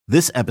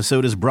This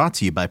episode is brought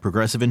to you by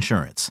Progressive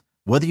Insurance.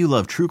 Whether you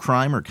love true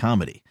crime or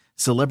comedy,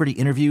 celebrity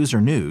interviews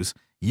or news,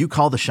 you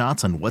call the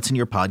shots on what's in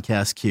your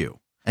podcast queue.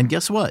 And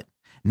guess what?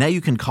 Now you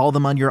can call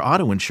them on your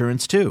auto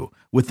insurance too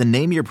with the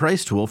Name Your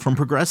Price tool from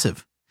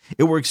Progressive.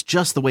 It works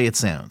just the way it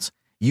sounds.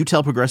 You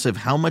tell Progressive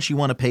how much you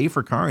want to pay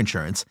for car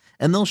insurance,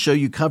 and they'll show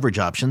you coverage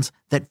options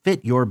that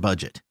fit your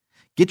budget.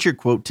 Get your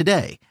quote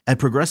today at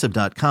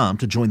Progressive.com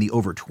to join the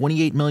over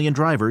 28 million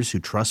drivers who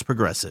trust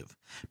Progressive.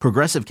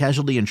 Progressive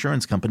Casualty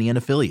Insurance Company and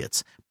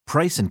Affiliates.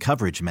 Price and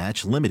coverage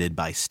match limited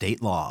by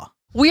state law.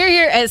 We are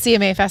here at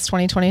CMA Fest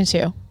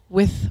 2022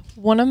 with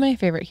one of my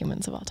favorite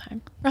humans of all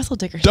time, Russell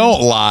Dickerson.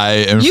 Don't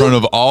lie in front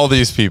of all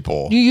these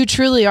people. You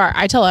truly are.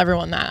 I tell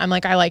everyone that. I'm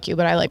like, I like you,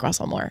 but I like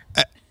Russell more.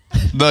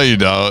 No, you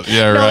don't.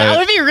 Yeah, No, right. that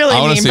would be really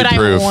mean, but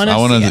proof. I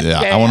want to see it.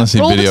 I want to see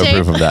Roll the video tape.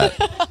 proof of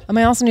that. I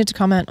may also need to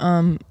comment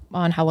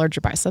on how large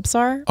your biceps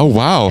are. Oh,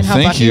 wow. And how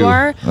Thank bucky you.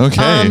 are.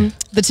 Okay.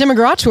 The Tim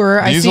McGraw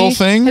tour, I These see, old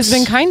things? has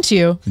been kind to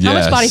you. How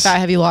much Yes. body fat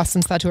have you lost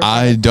since that tour?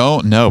 I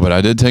don't know, but I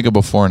did take a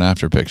before and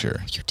after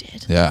picture. You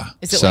did? Yeah.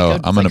 Is it so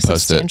like a I'm going to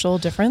post it. substantial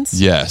difference?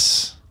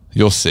 Yes.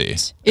 You'll see.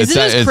 Is it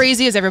as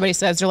crazy as everybody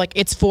says? They're like,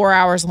 it's 4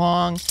 hours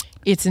long.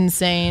 It's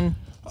insane.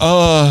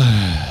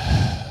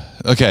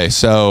 Okay,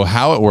 so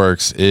how it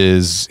works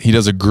is he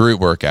does a group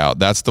workout.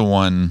 That's the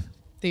one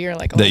That you're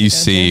like, that you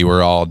see.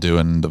 We're all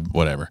doing the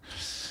whatever.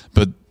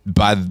 But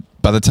by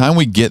the time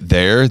we get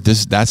there,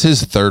 that's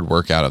his third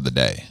workout of the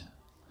day.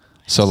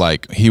 So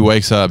like he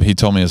wakes up, he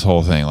told me his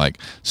whole thing, like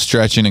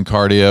stretching and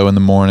cardio in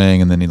the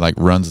morning, and then he like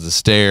runs the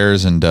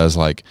stairs and does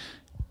like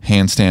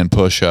handstand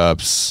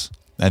push-ups,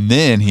 and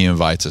then he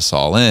invites us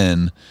all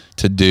in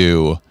to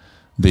do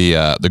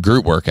the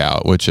group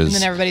workout, which is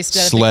then everybody stood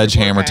at the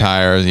sledgehammer group workout.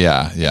 tires.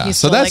 Yeah. He's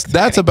So still, that's like,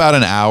 thriving. about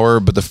an hour,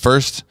 but the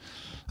first,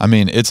 I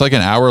mean, it's like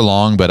an hour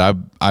long, but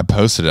I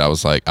posted it. I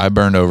was like, I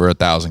burned over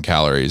 1,000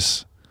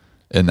 calories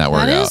in that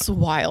workout. That is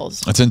wild.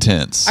 It's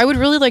intense. I would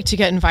really like to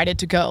get invited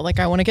to go.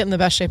 Like, I want to get in the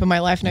best shape of my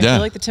life, and I Yeah.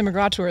 feel like the Tim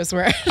McGraw tour is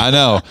where I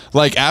know.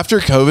 Like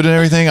after COVID and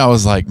everything, I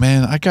was like,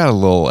 man, I got a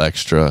little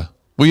extra.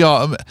 We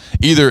all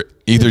either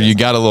you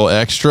got a little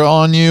extra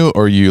on you,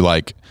 or you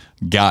like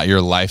got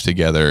your life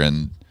together.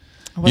 And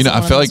you know,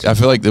 I feel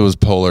like there was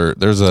polar.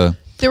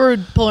 There were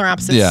polar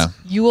opposites. Yeah.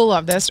 You will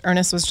love this.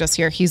 Ernest was just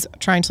here. He's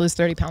trying to lose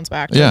 30 pounds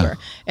by October. Yeah.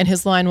 And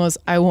his line was,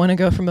 I want to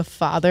go from a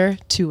father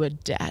to a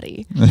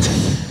daddy.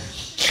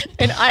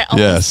 And I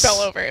almost fell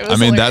over. It was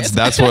hilarious.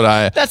 that's what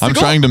I'm goal.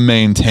 trying to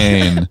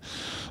maintain.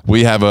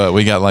 We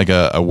got like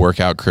a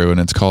workout crew, and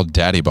it's called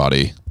Daddy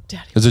Body.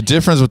 There's a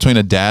difference between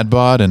a dad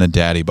bod and a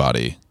daddy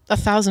body.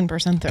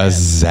 1,000% there A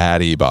is.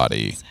 zaddy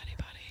body.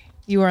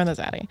 You are in the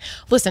zaddy.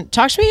 Listen,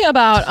 talk to me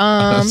about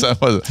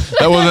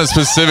that wasn't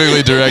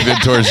specifically directed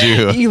towards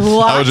you. You I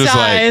locked was just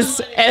eyes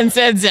and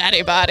said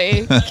zaddy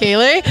body.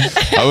 Kaylee?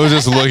 I was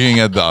just looking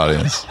at the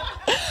audience.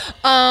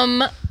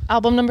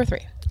 Album number 3.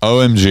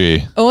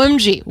 OMG.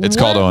 OMG. It's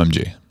called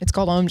OMG. It's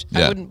called OMG.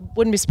 Yeah. I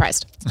wouldn't be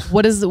surprised.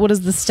 What is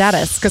the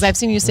status? Because I've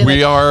seen you say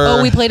We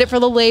we played it for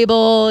the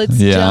label. It's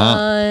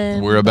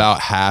done. We're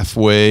about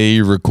halfway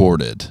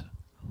recorded.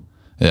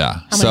 Yeah.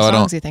 How many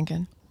songs are you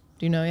thinking?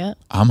 Do you know yet?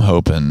 I'm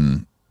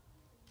hoping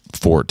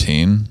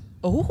 14.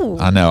 Oh.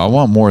 I know. I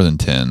want more than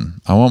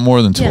 10. I want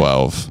more than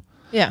 12.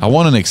 Yeah. I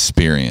want an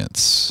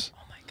experience.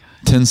 Oh my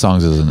God. 10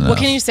 songs isn't enough. What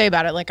can you say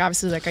about it? Like,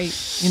 obviously, like we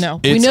It's know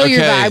your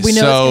okay, vibe. We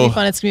know it's so gonna be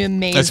fun. It's gonna be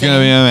amazing. It's going to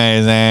be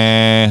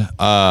amazing.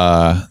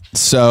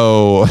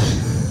 So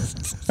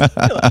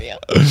I love you.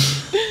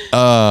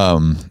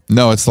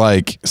 no, it's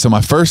like, so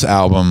my first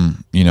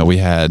album, you know, we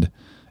had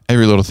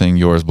Every Little Thing,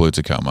 Yours, Blue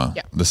Tacoma,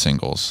 the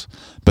singles.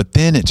 But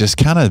then it just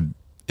kind of,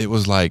 it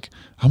was like,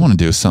 I want to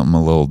do something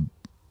a little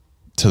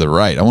to the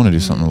right. I want to do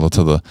something a little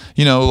to the,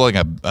 you know, like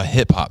a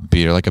hip hop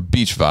beat or like a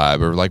beach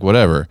vibe or like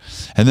whatever.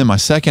 And then my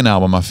second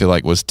album, I feel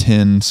like, was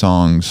 10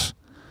 songs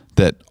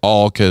that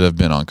all could have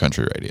been on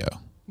country radio.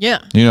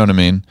 Yeah. You know what I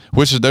mean?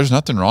 Which is, there's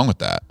nothing wrong with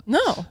that.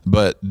 No.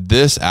 But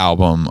this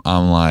album,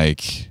 I'm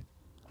like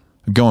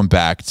going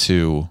back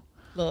to,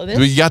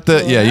 you got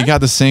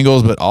the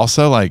singles, but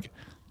also like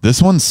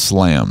this one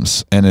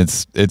slams, and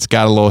it's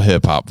got a little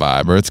hip hop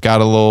vibe, or it's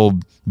got a little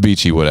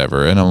beachy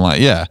whatever. And I'm like,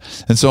 yeah.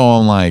 And so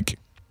I'm like,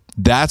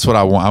 that's what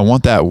I want. I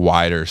want that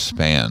wider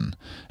span.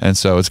 And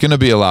so it's going to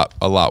be a lot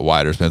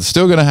wider span. It's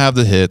still going to have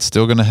the hits,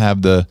 still going to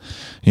have the,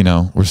 you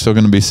know, we're still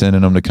going to be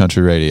sending them to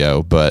country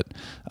radio, but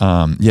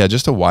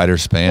just a wider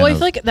span. Well, I feel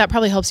like that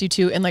probably helps you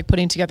too in like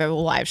putting together the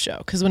live show.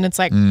 Because when it's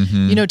like,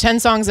 you know, 10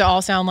 songs that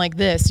all sound like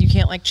this, you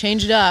can't like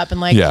change it up and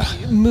like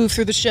move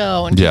through the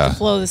show and keep the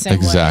flow the same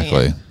way.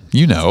 Exactly.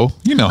 You know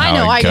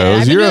how it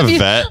goes. You're a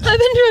vet. I've been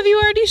to a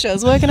few RD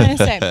shows. What can I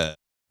say?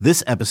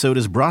 This episode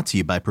is brought to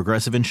you by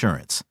Progressive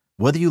Insurance.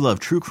 Whether you love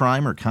true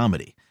crime or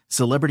comedy,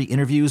 celebrity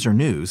interviews or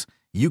news,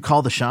 you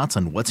call the shots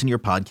on what's in your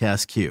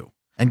podcast queue.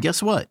 And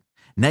guess what?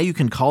 Now you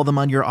can call them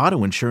on your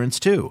auto insurance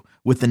too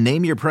with the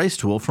Name Your Price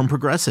tool from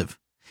Progressive.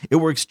 It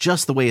works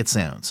just the way it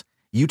sounds.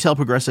 You tell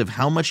Progressive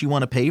how much you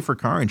want to pay for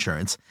car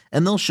insurance,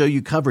 and they'll show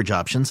you coverage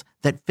options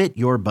that fit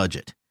your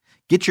budget.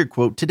 Get your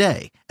quote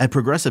today at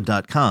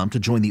Progressive.com to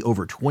join the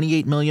over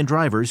 28 million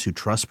drivers who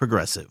trust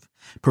Progressive.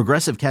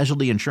 Progressive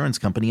Casualty Insurance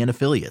Company and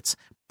Affiliates.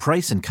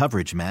 Price and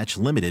coverage match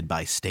limited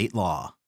by state law.